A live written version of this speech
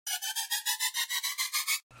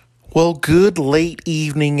Well, good late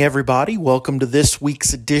evening, everybody. Welcome to this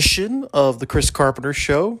week's edition of the Chris Carpenter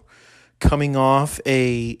Show, coming off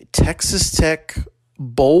a Texas Tech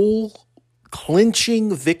bowl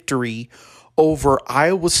clinching victory over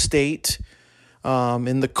Iowa State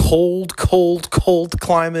in the cold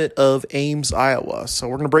climate of Ames, Iowa. So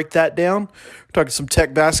we're going to break that down. We're talking some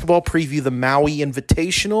Tech basketball, preview the Maui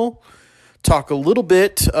Invitational, talk a little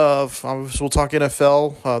bit of, we'll talk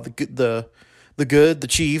NFL, the good, the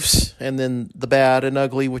Chiefs, and then the bad and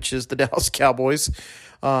ugly, which is the Dallas Cowboys.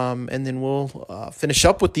 And then we'll finish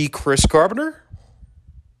up with the Chris Carpenter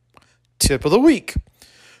tip of the week.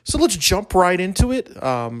 So let's jump right into it.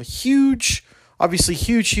 Huge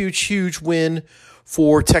win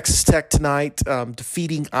for Texas Tech tonight,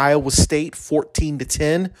 defeating Iowa State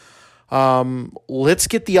 14-10. Let's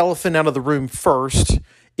get the elephant out of the room first.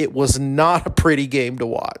 It was not a pretty game to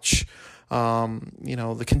watch.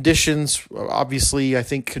 The conditions obviously, I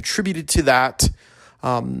think, contributed to that.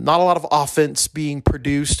 Not a lot of offense being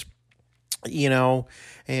produced, and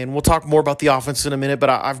we'll talk more about the offense in a minute, but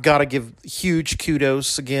I've got to give huge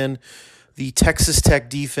kudos again. The Texas Tech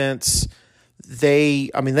defense, they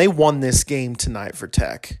won this game tonight for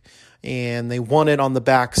Tech, and they won it on the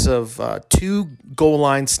backs of 2 goal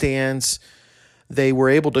line stands. They were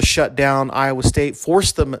able to shut down Iowa State,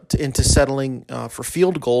 force them into settling for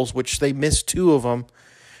field goals, which they missed 2 of them.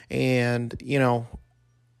 And,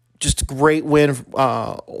 just a great win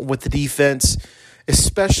with the defense,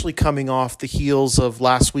 especially coming off the heels of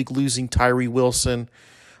last week losing Tyree Wilson.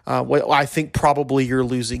 I think probably you're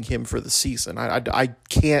losing him for the season. I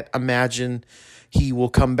can't imagine he will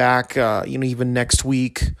come back, even next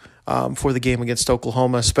week for the game against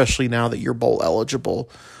Oklahoma, especially now that you're bowl eligible.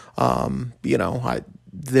 There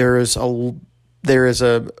is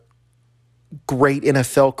a great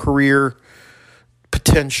NFL career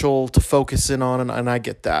potential to focus in on, and I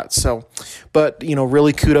get that. So, but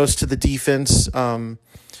really kudos to the defense. You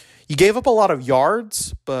gave up a lot of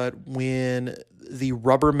yards, but when the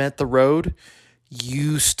rubber met the road,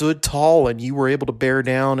 you stood tall and you were able to bear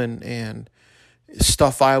down and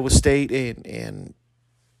stuff Iowa State, and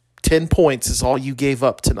 10 points is all you gave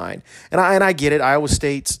up tonight. And I get it. Iowa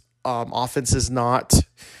State's offense is not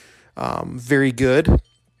very good.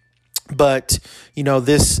 But,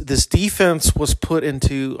 this defense was put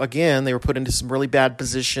into, again, they were put into some really bad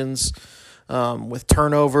positions with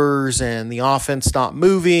turnovers and the offense not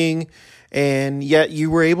moving. And yet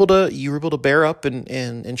you were able to bear up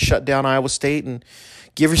and shut down Iowa State and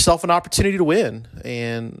give yourself an opportunity to win.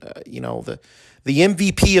 And, the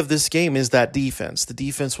MVP of this game is that defense. The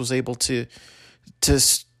defense was able to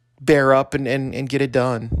bear up and get it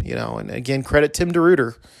done, And again, credit Tim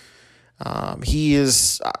DeRuyter. He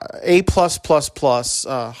is A+++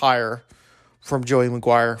 higher from Joey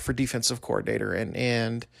McGuire for defensive coordinator,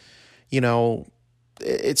 and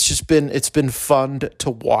it's been fun to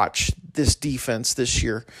watch this defense this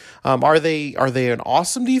year. Are they an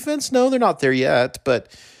awesome defense? No, they're not there yet,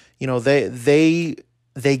 but they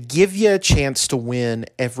give you a chance to win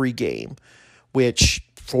every game, which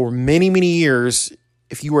for many, many years,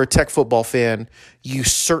 if you were a Tech football fan, you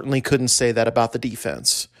certainly couldn't say that about the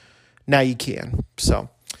defense. Now you can. So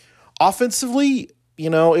offensively,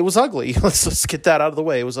 it was ugly. Let's get that out of the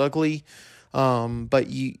way. It was ugly, but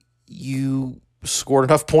you scored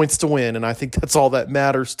enough points to win, and I think that's all that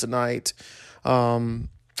matters tonight. I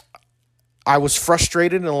was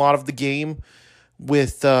frustrated in a lot of the game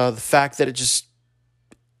with the fact that it just,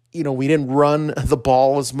 we didn't run the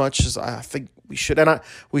ball as much as I think we should, and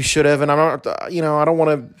we should have. And I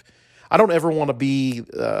don't ever want to be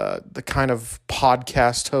the kind of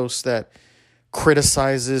podcast host that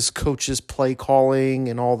criticizes coaches' play calling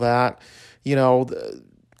and all that.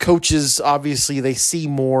 Coaches, obviously, they see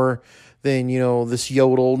more than, this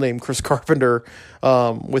yodel named Chris Carpenter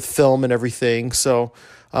with film and everything. So,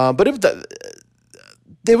 but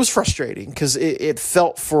it was frustrating because it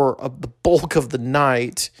felt for the bulk of the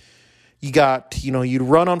night. You got, you'd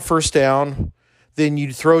run on first down, then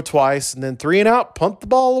you'd throw twice, and then 3 and out, punt the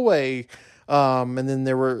ball away. And then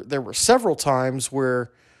there were several times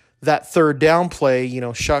where that third down play,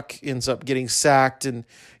 Shuck ends up getting sacked, and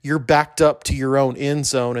you're backed up to your own end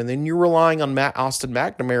zone, and then you're relying on Austin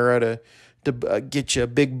McNamara to get you a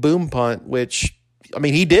big boom punt, which,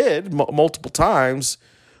 he did multiple times,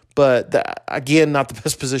 but again, not the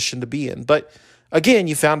best position to be in. But again,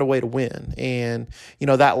 you found a way to win. And,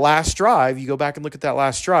 that last drive, you go back and look at that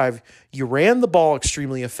last drive, you ran the ball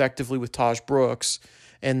extremely effectively with Taj Brooks,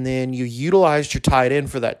 and then you utilized your tight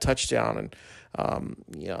end for that touchdown. And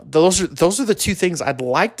Those are the two things I'd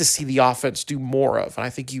like to see the offense do more of, and I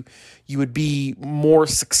think you would be more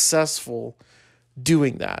successful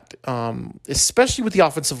doing that, especially with the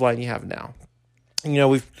offensive line you have now. I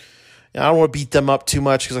don't want to beat them up too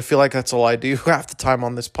much because I feel like that's all I do half the time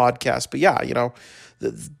on this podcast. But yeah,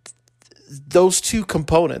 those two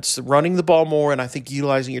components, running the ball more, and I think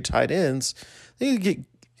utilizing your tight ends,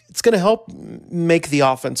 it's going to help make the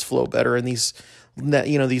offense flow better in these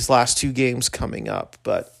last two games coming up.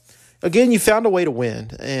 But again, you found a way to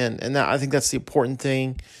win, and that, I think that's the important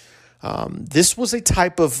thing. This was a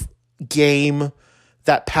type of game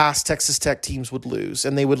that past Texas Tech teams would lose,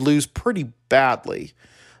 and they would lose pretty badly.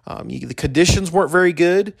 The conditions weren't very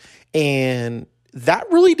good, and that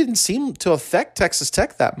really didn't seem to affect Texas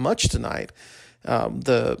Tech that much tonight.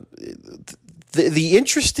 The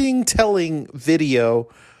interesting telling video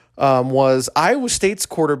was Iowa State's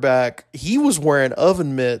quarterback. He was wearing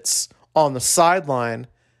oven mitts on the sideline.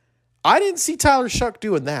 I didn't see Tyler Shuck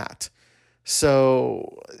doing that.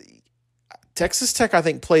 So Texas Tech, I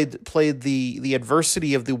think, played the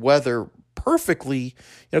adversity of the weather perfectly.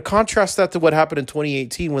 Contrast that to what happened in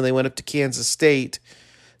 2018 when they went up to Kansas State,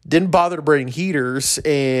 didn't bother to bring heaters,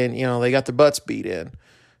 and they got their butts beat in.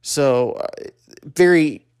 So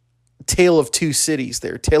very tale of two cities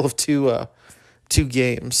there, tale of two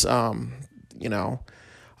games.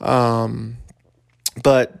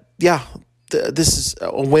 But yeah, this is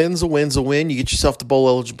a win's a win. You get yourself to bowl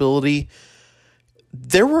eligibility.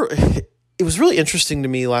 It was really interesting to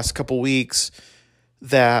me last couple weeks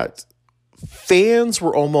that fans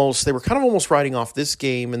were kind of almost writing off this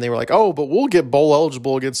game, and they were like, oh, but we'll get bowl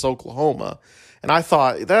eligible against Oklahoma. And I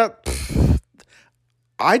thought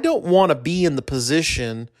I don't want to be in the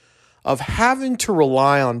position of having to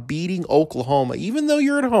rely on beating Oklahoma, even though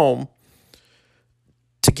you're at home,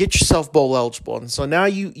 to get yourself bowl eligible. And so now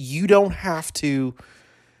you don't have to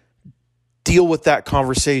deal with that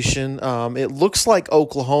conversation. It looks like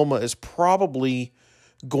Oklahoma is probably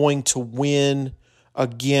going to win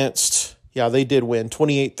against, they did win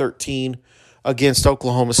 28-13 against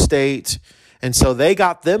Oklahoma State. And so they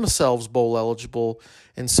got themselves bowl eligible.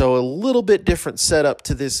 And so a little bit different setup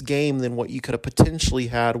to this game than what you could have potentially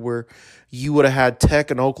had, where you would have had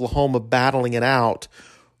Tech and Oklahoma battling it out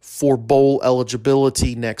for bowl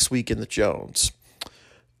eligibility next week in the Jones.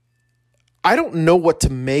 I don't know what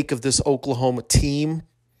to make of this Oklahoma team.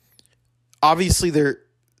 Obviously,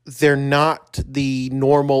 they're not the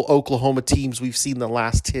normal Oklahoma teams we've seen the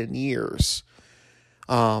last 10 years.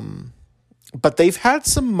 But they've had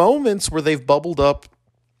some moments where they've bubbled up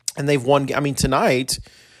and they've won. I mean, tonight,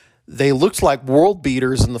 they looked like world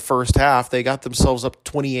beaters in the first half. They got themselves up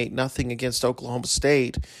 28-0 against Oklahoma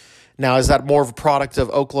State. Now, is that more of a product of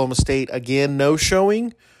Oklahoma State, again, no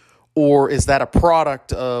showing? Or is that a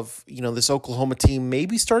product of, this Oklahoma team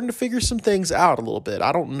maybe starting to figure some things out a little bit?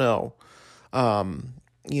 I don't know.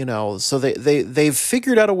 So they've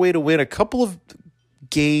figured out a way to win a couple of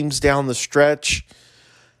games down the stretch.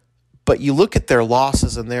 But you look at their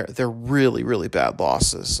losses, and they're really, really bad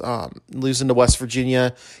losses. Losing to West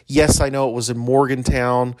Virginia. Yes, I know it was in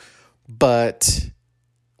Morgantown, but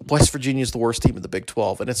West Virginia is the worst team in the Big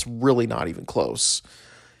 12, and it's really not even close.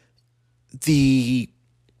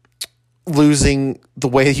 Losing the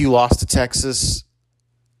way you lost to Texas,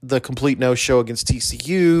 the complete no-show against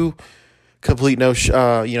TCU, complete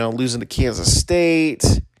no-show, losing to Kansas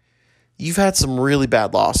State. You've had some really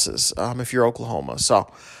bad losses if you're Oklahoma.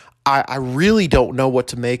 So I really don't know what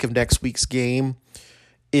to make of next week's game.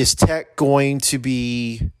 Is Tech going to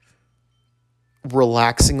be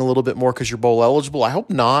relaxing a little bit more because you're bowl eligible? I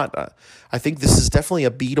hope not. I think this is definitely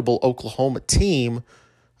a beatable Oklahoma team,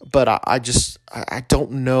 but I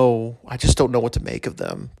don't know. I just don't know what to make of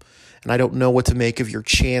them, and I don't know what to make of your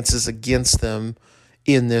chances against them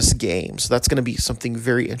in this game. So that's going to be something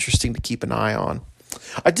very interesting to keep an eye on.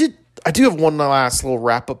 I do have one last little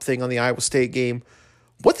wrap-up thing on the Iowa State game.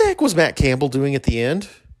 What the heck was Matt Campbell doing at the end?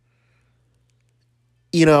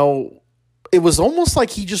 It was almost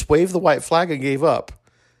like he just waved the white flag and gave up.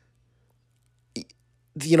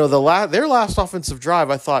 Their last offensive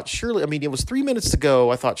drive, I thought surely, it was 3 minutes to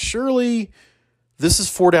go. I thought surely this is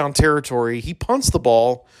 4-down territory. He punts the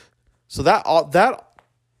ball. So that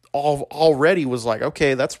already was like,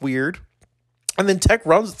 okay, that's weird. And then Tech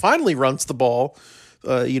finally runs the ball,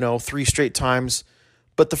 3 straight times.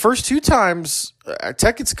 But the first 2 times,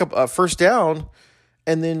 Tech gets a first down,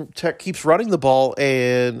 and then Tech keeps running the ball,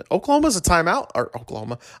 and Iowa State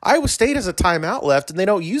has a timeout left, and they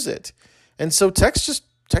don't use it. And so Tech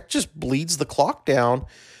just bleeds the clock down.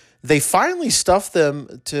 They finally stuff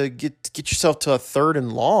them to get yourself to a 3rd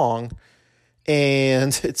and long,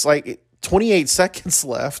 and it's like 28 seconds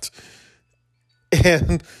left.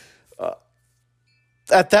 And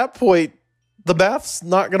at that point, the math's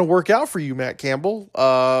not going to work out for you, Matt Campbell,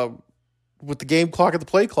 with the game clock and the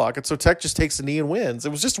play clock. And so Tech just takes the knee and wins.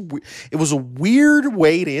 It was a weird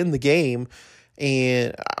way to end the game.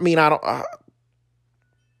 And I mean, I don't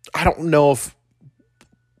know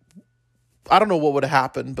what would have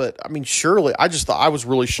happened, but I mean, surely I just thought I was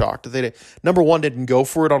really shocked that they number one didn't go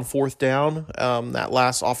for it on fourth down, that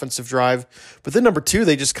last offensive drive. But then number two,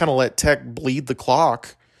 they just kind of let Tech bleed the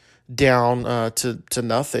clock down to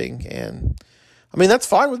nothing. And I mean, that's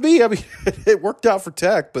fine with me. I mean, it worked out for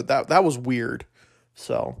Tech, but that was weird.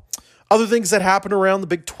 So other things that happened around the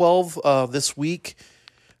Big 12 this week,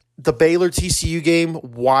 the Baylor TCU game,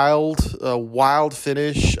 wild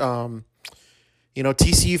finish.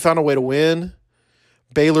 TCU found a way to win.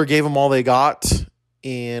 Baylor gave them all they got,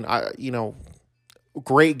 and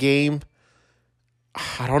great game.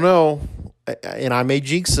 I don't know, and I may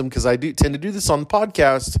jinx them because I do tend to do this on the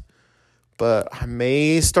podcast, but I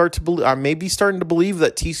may be starting to believe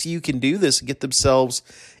that TCU can do this and get themselves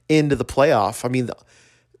into the playoff. I mean,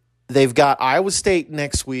 they've got Iowa State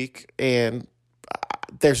next week, and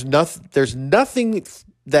there's nothing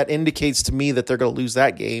that indicates to me that they're going to lose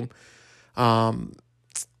that game.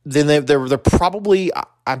 Then they're probably,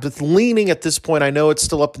 I'm just leaning at this point. I know it's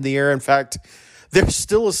still up in the air. In fact, there's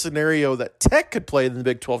still a scenario that Tech could play in the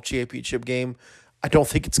Big 12 championship game. I don't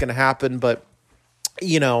think it's going to happen, but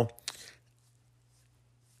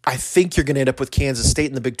I think you're going to end up with Kansas State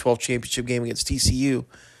in the Big 12 championship game against TCU.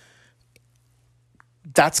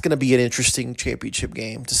 That's going to be an interesting championship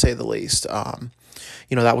game, to say the least.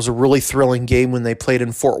 That was a really thrilling game when they played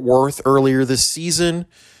in Fort Worth earlier this season.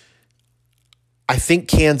 I think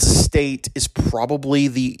Kansas State is probably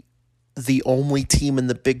the only team in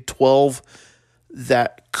the Big 12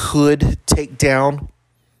 that could take down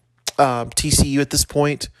TCU at this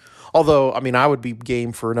point. Although, I mean, I would be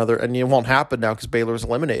game for another, and it won't happen now because Baylor's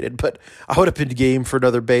eliminated, but I would have been game for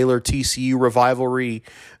another Baylor-TCU rivalry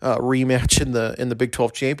rematch in the Big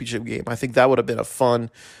 12 championship game. I think that would have been a fun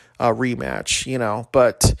rematch,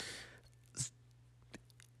 but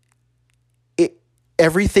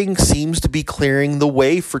everything seems to be clearing the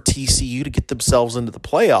way for TCU to get themselves into the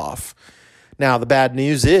playoff. Now, the bad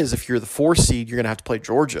news is if you're the 4 seed, you're going to have to play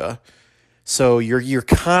Georgia. So you're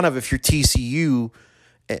kind of, if you're TCU,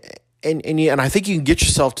 and I think you can get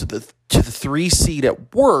yourself to the 3 seed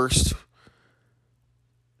at worst,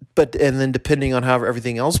 and then depending on how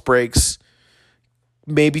everything else breaks,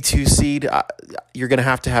 maybe 2 seed, you're going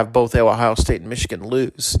to have both Ohio State and Michigan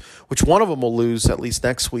lose, which one of them will lose at least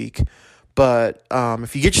next week. But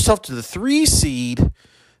if you get yourself to the 3 seed,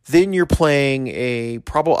 then you're playing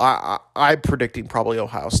I'm predicting probably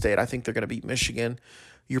Ohio State. I think they're going to beat Michigan.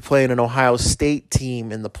 You're playing an Ohio State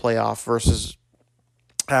team in the playoff versus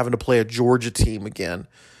having to play a Georgia team again.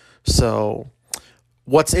 So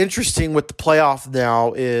what's interesting with the playoff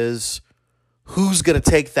now is who's going to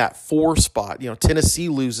take that 4 spot. Tennessee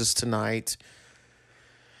loses tonight,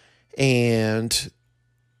 and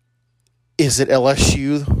is it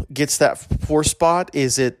LSU gets that 4 spot?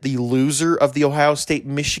 Is it the loser of the Ohio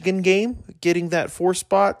State-Michigan game getting that 4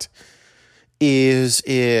 spot? Is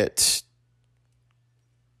it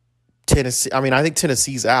Tennessee? I mean, I think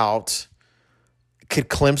Tennessee's out. Could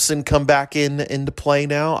Clemson come back into play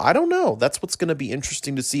now? I don't know. That's what's going to be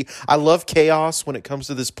interesting to see. I love chaos when it comes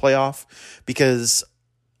to this playoff because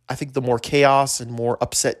I think the more chaos and more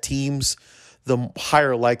upset teams, the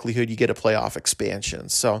higher likelihood you get a playoff expansion.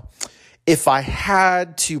 So if I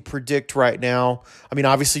had to predict right now, I mean,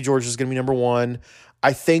 obviously Georgia's going to be number 1.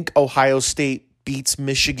 I think Ohio State beats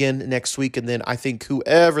Michigan next week, and then I think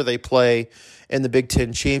whoever they play in the Big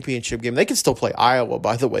Ten championship game, they can still play Iowa,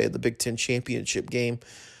 by the way, in the Big Ten championship game.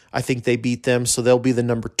 I think they beat them, so they'll be the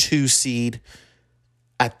number 2 seed.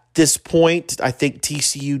 At this point, I think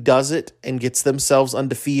TCU does it and gets themselves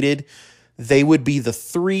undefeated. They would be the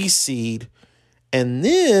 3 seed, and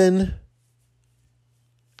then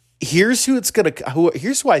here's who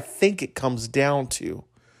I think it comes down to.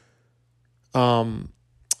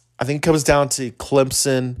 I think it comes down to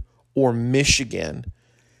Clemson or Michigan.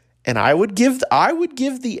 And I would give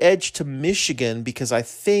the edge to Michigan because I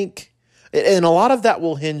think, and a lot of that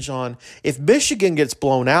will hinge on if Michigan gets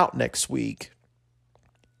blown out next week,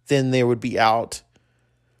 then they would be out.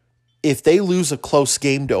 If they lose a close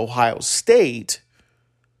game to Ohio State,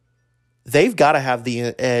 they've got to have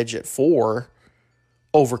the edge at 4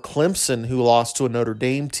 over Clemson, who lost to a Notre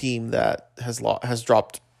Dame team that has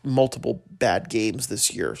dropped multiple bad games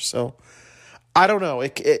this year. So I don't know.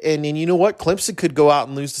 And you know what? Clemson could go out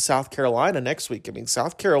and lose to South Carolina next week. I mean,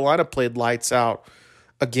 South Carolina played lights out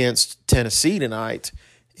against Tennessee tonight.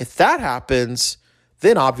 If that happens,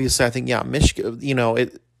 then obviously I think, Michigan,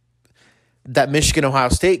 that Michigan-Ohio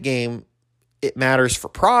State game, it matters for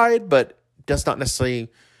pride, but does not necessarily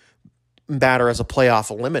matter as a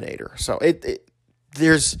playoff eliminator. So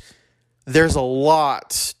there's a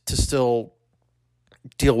lot to still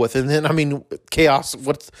deal with. And then, chaos.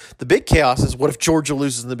 What the big chaos is, what if Georgia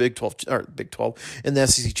loses in the Big 12 in the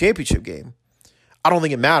SEC championship game? I don't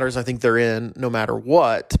think it matters. I think they're in no matter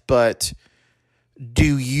what. But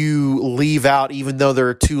do you leave out, even though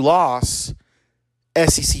they're a 2-loss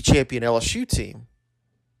SEC champion LSU team?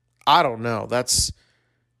 I don't know. That's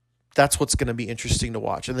what's going to be interesting to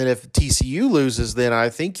watch. And then if TCU loses, then I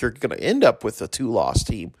think you're going to end up with a 2-loss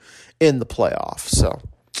team in the playoff. So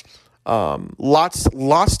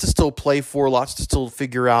lots to still play for, lots to still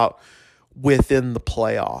figure out within the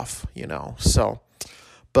playoff, So,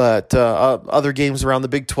 but other games around the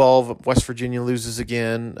Big 12, West Virginia loses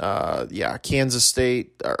again. Kansas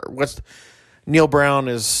State, Neil Brown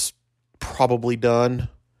is probably done.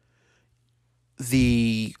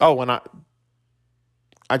 I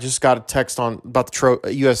just got a text about the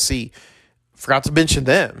USC. Forgot to mention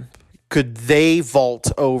them. Could they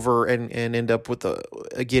vault over and end up with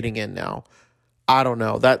a getting in now? I don't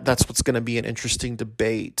know. That's what's going to be an interesting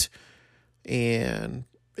debate, and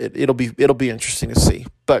it'll be interesting to see.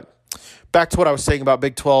 But back to what I was saying about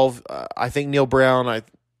Big 12, I think Neil Brown.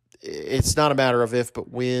 It's not a matter of if, but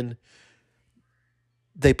when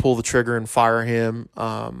they pull the trigger and fire him.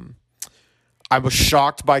 I was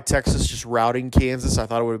shocked by Texas just routing Kansas. I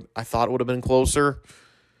thought it would have been closer,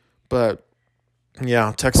 but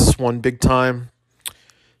yeah, Texas won big time.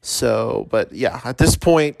 So, but yeah, at this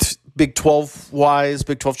point, Big 12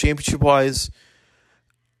 championship wise,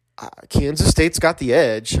 Kansas State's got the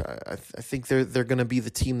edge. I think they're going to be the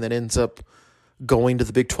team that ends up going to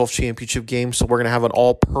the Big 12 championship game. So we're going to have an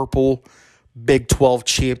all purple Big 12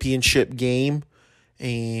 championship game,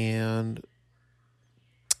 and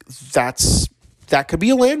that could be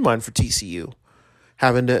a landmine for TCU,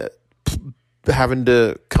 having to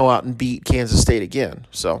go out and beat Kansas State again.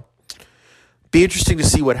 So, be interesting to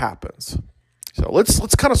see what happens. So let's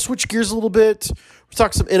kind of switch gears a little bit. We'll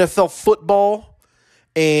talk some NFL football,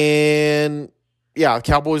 and the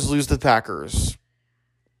Cowboys lose to the Packers.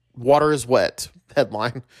 Water is wet.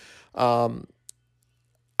 Headline.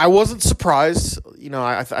 I wasn't surprised.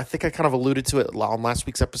 I think I kind of alluded to it on last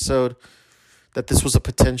week's episode, that this was a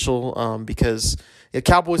potential because the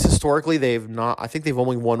Cowboys historically, I think they've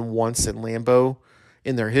only won once in Lambeau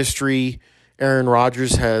in their history. Aaron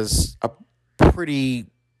Rodgers has a pretty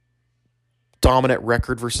dominant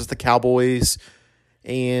record versus the Cowboys.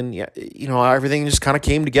 And, everything just kind of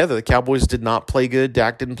came together. The Cowboys did not play good.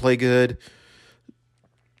 Dak didn't play good.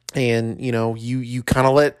 And, you kind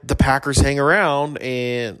of let the Packers hang around,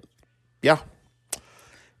 and,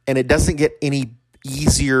 And it doesn't get any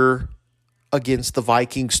easier against the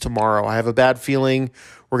Vikings tomorrow. I have a bad feeling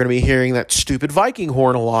we're going to be hearing that stupid Viking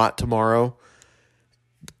horn a lot tomorrow,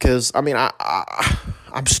 because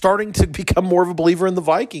I'm starting to become more of a believer in the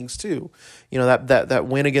Vikings too. That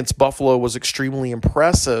win against Buffalo was extremely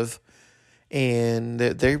impressive, and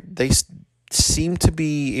they seem to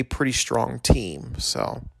be a pretty strong team.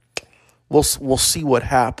 So we'll see what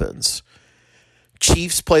happens.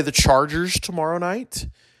 Chiefs play the Chargers tomorrow night.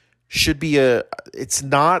 Should be it's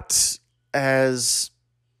not as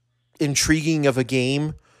intriguing of a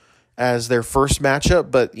game as their first matchup,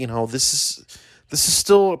 but this is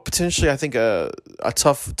still potentially, I think, a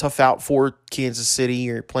tough out for Kansas City.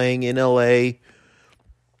 You're playing in LA.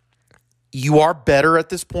 You are better at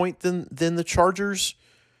this point than the Chargers,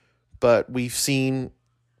 but we've seen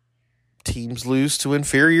teams lose to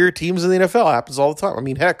inferior teams in the NFL. It happens all the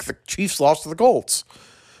time. Heck, the Chiefs lost to the Colts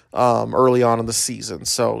early on in the season,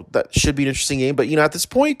 so that should be an interesting game. But at this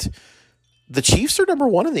point, the Chiefs are number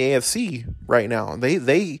one in the AFC right now.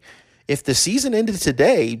 They if the season ended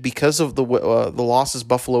today, because of the losses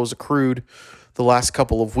Buffalo's accrued the last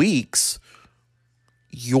couple of weeks,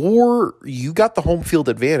 you got the home field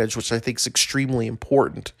advantage, which I think is extremely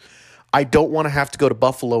important. I don't want to have to go to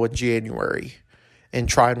Buffalo in January and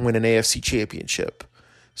try and win an AFC championship.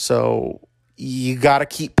 So you got to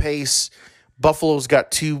keep pace. Buffalo's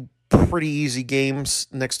got two pretty easy games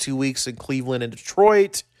next 2 weeks in Cleveland and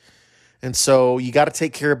Detroit. And so you got to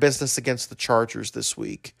take care of business against the Chargers this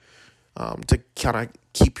week to kind of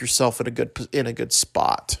keep yourself in a good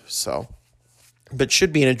spot. So, but it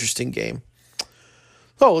should be an interesting game.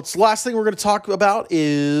 So, it's the last thing we're going to talk about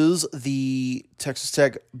is the Texas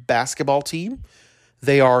Tech basketball team.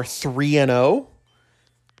 They are 3-0.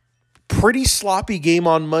 Pretty sloppy game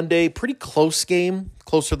on Monday, pretty close game,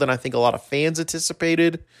 closer than I think a lot of fans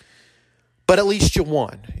anticipated. But at least you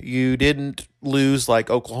won. You didn't lose like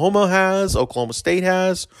Oklahoma has, Oklahoma State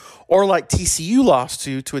has, or like TCU lost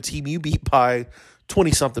to a team you beat by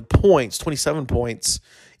 20-something points, 27 points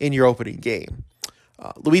in your opening game.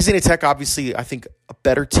 Louisiana Tech, obviously, I think a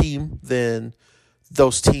better team than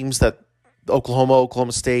those teams that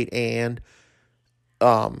Oklahoma State, and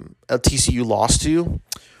TCU lost to.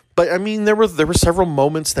 But, I mean, there were several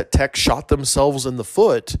moments that Tech shot themselves in the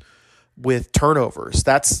foot with turnovers.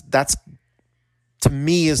 That's to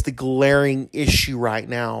me, is the glaring issue right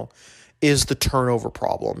now, is the turnover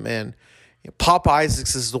problem. And Pop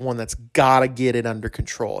Isaacs is the one that's got to get it under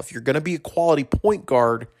control. If you're going to be a quality point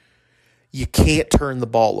guard, you can't turn the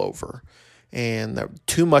ball over. And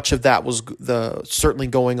too much of that was certainly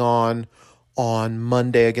going on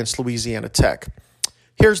Monday against Louisiana Tech.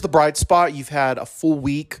 Here's the bright spot. You've had a full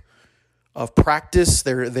week of practice.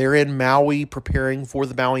 They're in Maui preparing for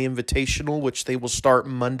the Maui Invitational, which they will start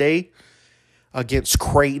Monday against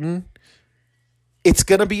Creighton. It's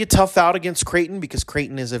going to be a tough out against Creighton because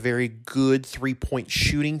Creighton is a very good three-point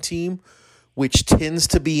shooting team, which tends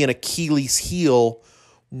to be an Achilles heel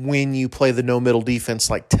when you play the no-middle defense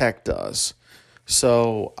like Tech does.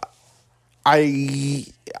 So I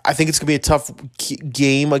think it's going to be a tough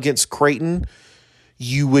game against Creighton.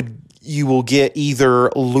 You will get either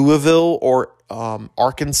Louisville or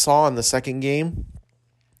Arkansas in the second game.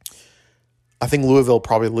 I think Louisville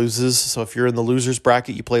probably loses. So if you're in the losers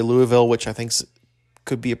bracket, you play Louisville, which I think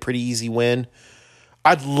could be a pretty easy win.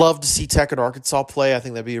 I'd love to see Tech and Arkansas play. I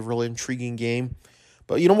think that'd be a really intriguing game.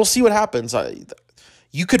 But, we'll see what happens.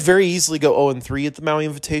 You could very easily go 0-3 at the Maui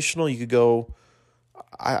Invitational. You could go,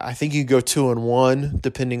 I think you could go 2-1,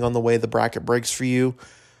 depending on the way the bracket breaks for you.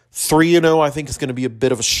 3-0, I think, is going to be a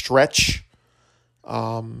bit of a stretch.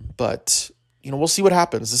 But, we'll see what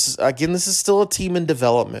happens. This is still a team in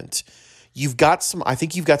development. I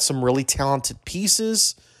think you've got some really talented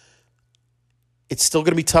pieces. It's still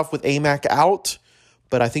going to be tough with AMAC out,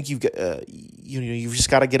 but I think you've just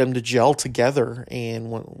got to get them to gel together. And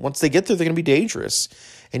once they get there, they're going to be dangerous.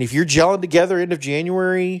 And if you're gelling together end of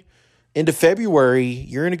January, into February,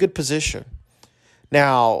 you're in a good position.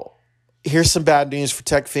 Now, here's some bad news for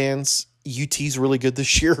Tech fans. UT's really good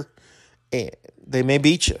this year, and they may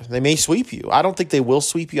beat you. They may sweep you. I don't think they will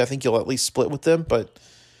sweep you. I think you'll at least split with them, but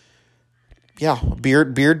yeah,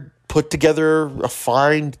 Beard put together a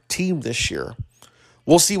fine team this year.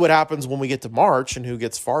 We'll see what happens when we get to March and who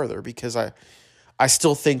gets farther, because I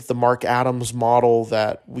still think the Mark Adams model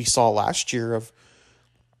that we saw last year of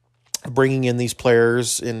bringing in these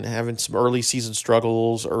players and having some early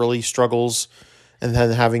struggles, and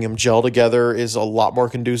then having them gel together is a lot more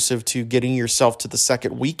conducive to getting yourself to the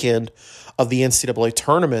second weekend of the NCAA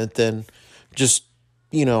tournament than just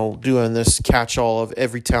doing this catch-all of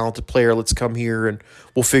every talented player. Let's come here and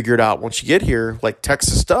we'll figure it out once you get here, like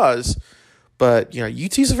Texas does. But,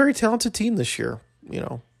 UT's a very talented team this year,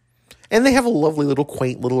 And they have a lovely little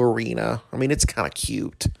quaint little arena. I mean, it's kind of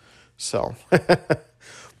cute. So,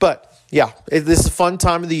 but, yeah, this is a fun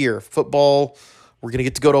time of the year. Football, we're going to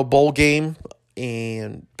get to go to a bowl game,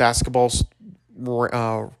 and basketball's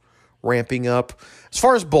ramping up. As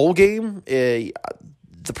far as bowl game, the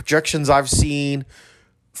projections I've seen,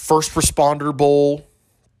 First Responder Bowl,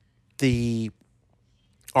 the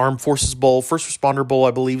Armed Forces Bowl. First Responder Bowl,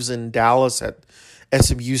 I believe, is in Dallas at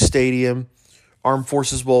SMU Stadium. Armed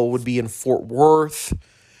Forces Bowl would be in Fort Worth.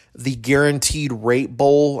 The Guaranteed Rate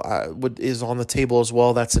Bowl is on the table as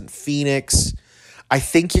well. That's in Phoenix. I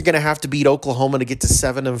think you're going to have to beat Oklahoma to get to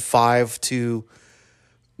 7-5 to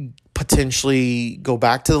potentially go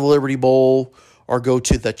back to the Liberty Bowl or go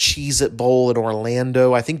to the Cheez-It Bowl in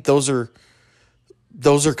Orlando. I think those are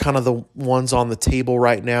kind of the ones on the table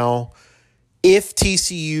right now. If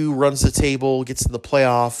TCU runs the table, gets in the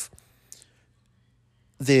playoff,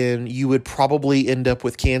 then you would probably end up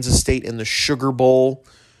with Kansas State in the Sugar Bowl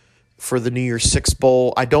for the New Year's Six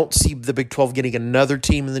Bowl. I don't see the Big 12 getting another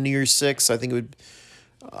team in the New Year's Six. I think it would,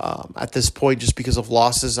 at this point, just because of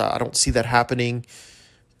losses, I don't see that happening.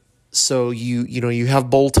 So you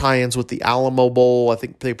have bowl tie-ins with the Alamo Bowl. I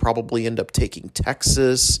think they probably end up taking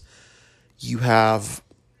Texas. You have,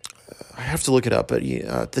 I have to look it up, but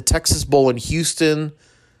the Texas Bowl in Houston,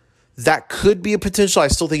 that could be a potential. I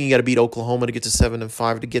still think you got to beat Oklahoma to get to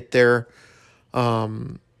 7-5 to get there.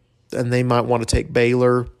 And they might want to take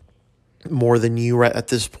Baylor more than you right at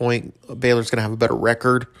this point. Baylor's going to have a better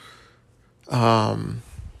record.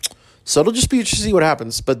 So it'll just be interesting to see what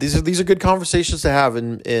happens. But these are good conversations to have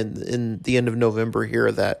in the end of November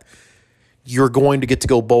here, that You're going to get to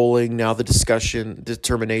go bowling. Now the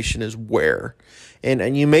determination is where.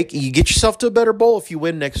 And you get yourself to a better bowl if you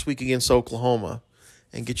win next week against Oklahoma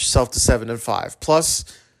and get yourself to 7-5. Plus,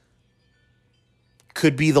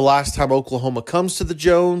 could be the last time Oklahoma comes to the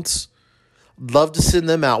Jones. Love to send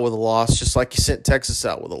them out with a loss, just like you sent Texas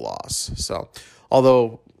out with a loss. So,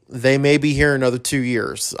 although they may be here another 2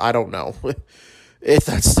 years, I don't know if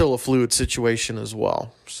that's still a fluid situation as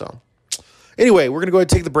well. So, anyway, we're going to go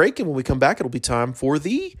ahead and take the break, and when we come back, it'll be time for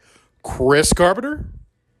the Chris Carpenter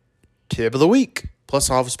Tip of the Week. Plus,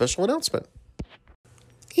 I'll have a special announcement.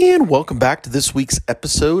 And welcome back to this week's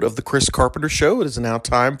episode of the Chris Carpenter Show. It is now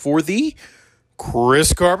time for the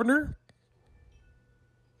Chris Carpenter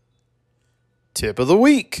Tip of the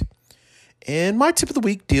Week. And my tip of the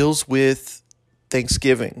week deals with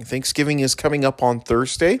Thanksgiving. Thanksgiving is coming up on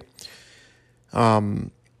Thursday.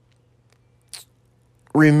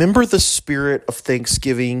 Remember the spirit of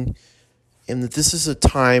Thanksgiving, and that this is a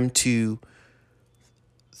time to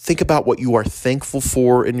think about what you are thankful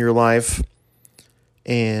for in your life.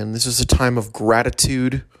 And this is a time of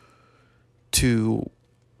gratitude, to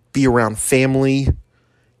be around family.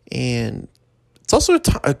 And it's also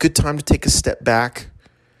a good time to take a step back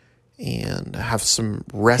and have some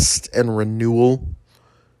rest and renewal.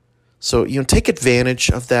 So, take advantage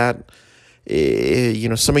of that.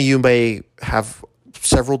 Some of you may have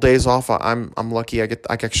several days off. I'm lucky. I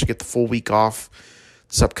actually get the full week off.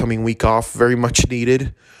 This upcoming week off, very much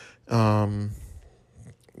needed.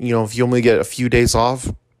 If you only get a few days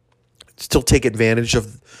off, still take advantage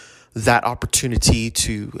of that opportunity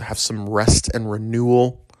to have some rest and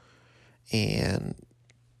renewal and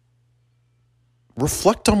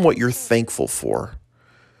reflect on what you're thankful for.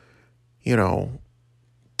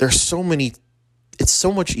 There's so many, it's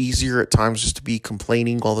so much easier at times just to be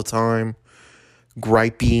complaining all the time,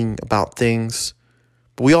 griping about things,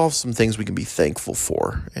 but we all have some things we can be thankful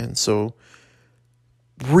for. And so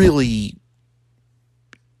really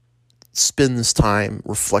spend this time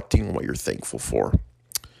reflecting on what you're thankful for.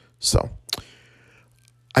 So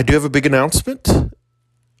I do have a big announcement.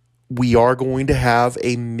 We are going to have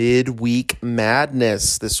a midweek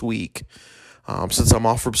madness this week. Since I'm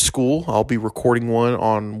off from school, I'll be recording one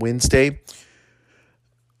on Wednesday.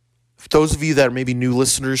 For those of you that are maybe new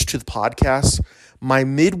listeners to the podcast, my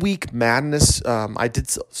midweek madness, I did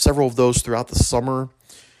several of those throughout the summer.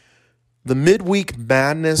 The midweek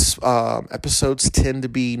madness episodes tend to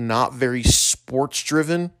be not very sports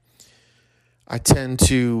driven. I tend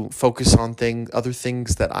to focus on other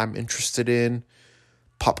things that I'm interested in,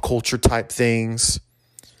 pop culture type things.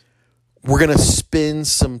 We're going to spend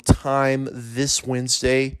some time this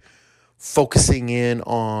Wednesday focusing in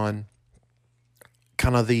on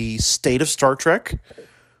kind of the state of Star Trek,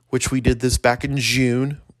 which we did this back in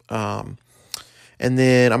June. And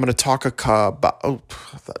then I'm going to talk about, I don't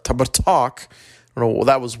know, well,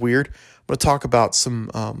 that was weird. I'm going to talk about some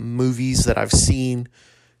movies that I've seen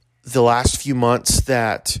the last few months,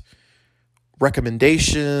 that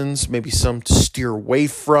recommendations, maybe some to steer away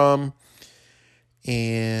from,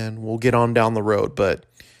 and we'll get on down the road. But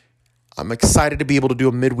I'm excited to be able to do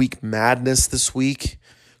a midweek madness this week.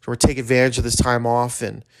 So we're take advantage of this time off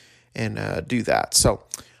and do that. So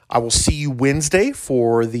I will see you Wednesday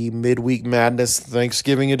for the midweek madness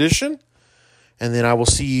Thanksgiving edition. And then I will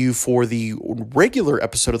see you for the regular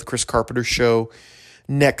episode of the Chris Carpenter Show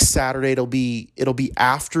next Saturday. It'll be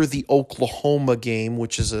after the Oklahoma game,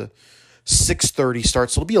 which is a 6:30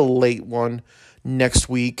 start. So it'll be a late one next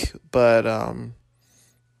week, but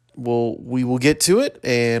we will get to it,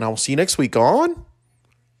 and I will see you next week on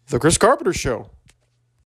the Chris Carpenter Show.